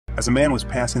As a man was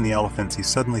passing the elephants, he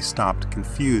suddenly stopped,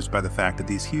 confused by the fact that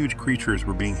these huge creatures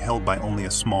were being held by only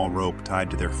a small rope tied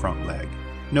to their front leg.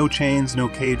 No chains, no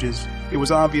cages. It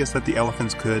was obvious that the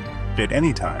elephants could, at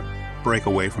any time, break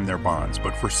away from their bonds,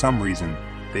 but for some reason,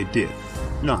 they did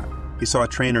not. He saw a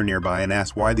trainer nearby and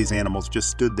asked why these animals just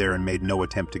stood there and made no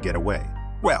attempt to get away.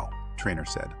 "Well," trainer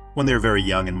said, "when they're very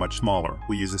young and much smaller,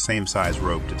 we use the same size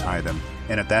rope to tie them,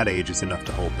 and at that age it's enough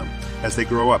to hold them. As they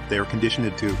grow up, they are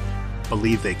conditioned to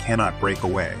believe they cannot break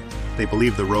away. They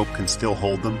believe the rope can still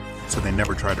hold them, so they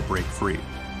never try to break free."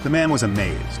 The man was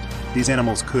amazed. These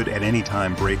animals could at any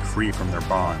time break free from their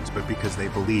bonds, but because they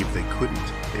believed they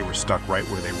couldn't, they were stuck right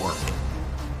where they were.